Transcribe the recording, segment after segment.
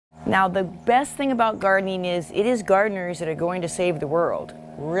Now, the best thing about gardening is it is gardeners that are going to save the world,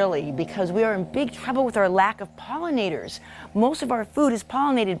 really, because we are in big trouble with our lack of pollinators. Most of our food is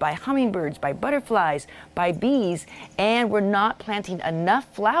pollinated by hummingbirds, by butterflies, by bees, and we're not planting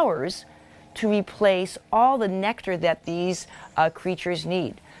enough flowers to replace all the nectar that these creatures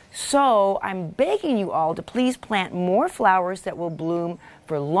need. So I'm begging you all to please plant more flowers that will bloom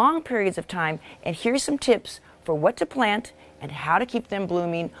for long periods of time, and here's some tips for what to plant and how to keep them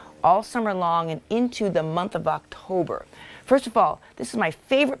blooming all summer long and into the month of October. First of all, this is my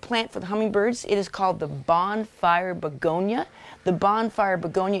favorite plant for the hummingbirds. It is called the Bonfire Begonia. The Bonfire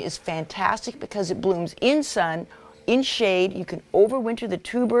Begonia is fantastic because it blooms in sun, in shade. You can overwinter the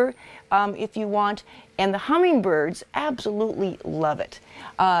tuber if you want, and the hummingbirds absolutely love it.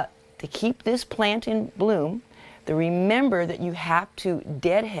 To keep this plant in bloom, remember that you have to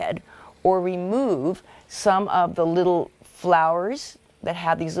deadhead or remove some of the little flowers that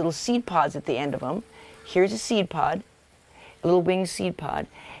have these little seed pods at the end of them. Here's a seed pod, a little winged seed pod.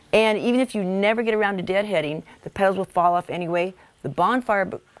 And even if you never get around to deadheading, the petals will fall off anyway. The Bonfire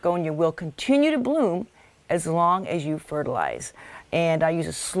Begonia will continue to bloom as long as you fertilize. And I use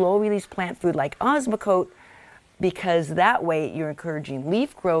a slow release plant food like Osmocote because that way you're encouraging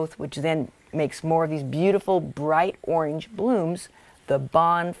leaf growth, which then makes more of these beautiful bright orange blooms. The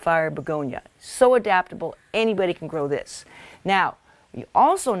Bonfire Begonia. So adaptable, anybody can grow this. Now, we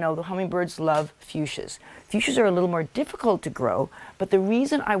also know the hummingbirds love fuchsias. Fuchsias are a little more difficult to grow, but the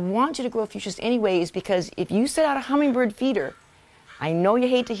reason I want you to grow fuchsias anyway is because if you set out a hummingbird feeder, I know you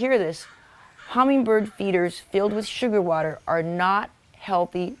hate to hear this, hummingbird feeders filled with sugar water are not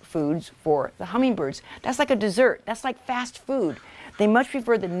healthy foods for the hummingbirds. That's like a dessert. That's like fast food. They much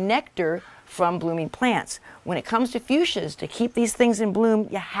prefer the nectar from blooming plants. When it comes to fuchsias, to keep these things in bloom,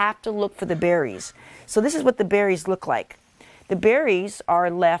 you have to look for the berries. So this is what the berries look like. The berries are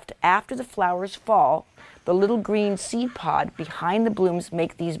left after the flowers fall. The little green seed pod behind the blooms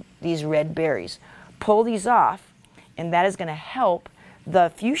make these red berries. Pull these off, and that is going to help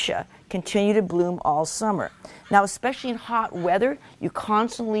the fuchsia continue to bloom all summer. Now, especially in hot weather, you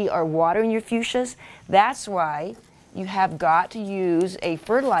constantly are watering your fuchsias. That's why you have got to use a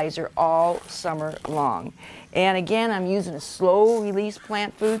fertilizer all summer long. And again, I'm using a slow release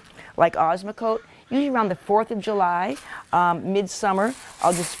plant food like Osmocote. Usually around the 4th of July, midsummer,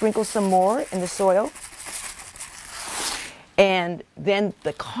 I'll just sprinkle some more in the soil. And then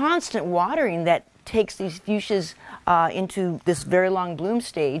the constant watering that takes these fuchsias into this very long bloom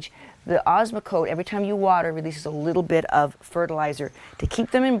stage, the Osmocote, every time you water, releases a little bit of fertilizer to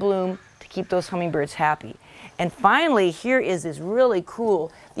keep them in bloom, to keep those hummingbirds happy. And finally, here is this really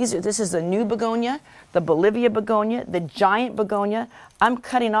cool, this is the new begonia, the Bolivian Begonia, the giant begonia. I'm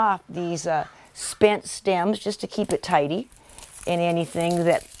cutting off these spent stems just to keep it tidy and anything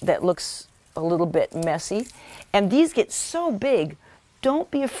that looks a little bit messy. And these get so big, don't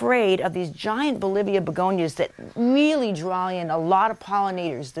be afraid of these giant Bolivian begonias that really draw in a lot of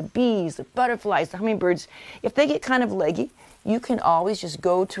pollinators, the bees, the butterflies, the hummingbirds. If they get kind of leggy, you can always just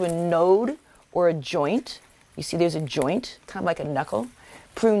go to a node or a joint. You see there's a joint, kind of like a knuckle.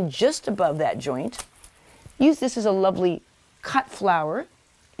 Prune just above that joint. Use this as a lovely cut flower.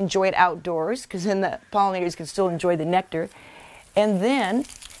 Enjoy it outdoors, because then the pollinators can still enjoy the nectar. And then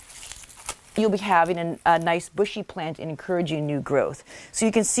you'll be having a nice bushy plant and encouraging new growth. So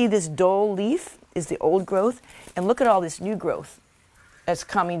you can see this dull leaf is the old growth, and look at all this new growth that's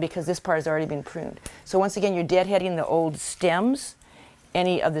coming because this part has already been pruned. So once again, you're deadheading the old stems,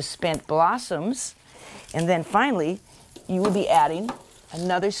 any of the spent blossoms, and then finally, you will be adding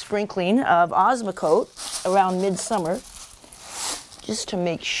another sprinkling of Osmocote around midsummer just to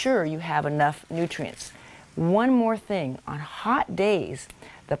make sure you have enough nutrients. One more thing, on hot days,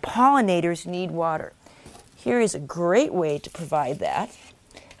 the pollinators need water. Here is a great way to provide that.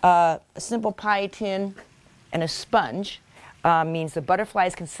 A simple pie tin and a sponge means the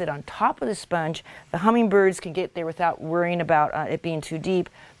butterflies can sit on top of the sponge. The hummingbirds can get there without worrying about it being too deep.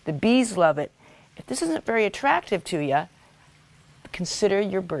 The bees love it. If this isn't very attractive to you, consider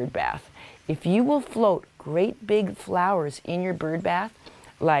your bird bath. If you will float great big flowers in your bird bath,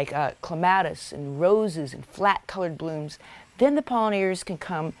 like clematis and roses and flat-colored blooms, then the pollinators can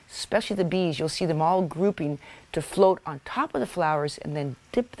come, especially the bees. You'll see them all grouping to float on top of the flowers and then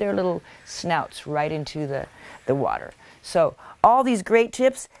dip their little snouts right into the water. So all these great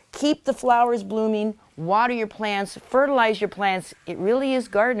tips, keep the flowers blooming, water your plants, fertilize your plants. It really is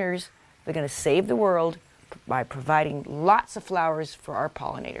gardeners that are going to save the world by providing lots of flowers for our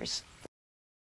pollinators.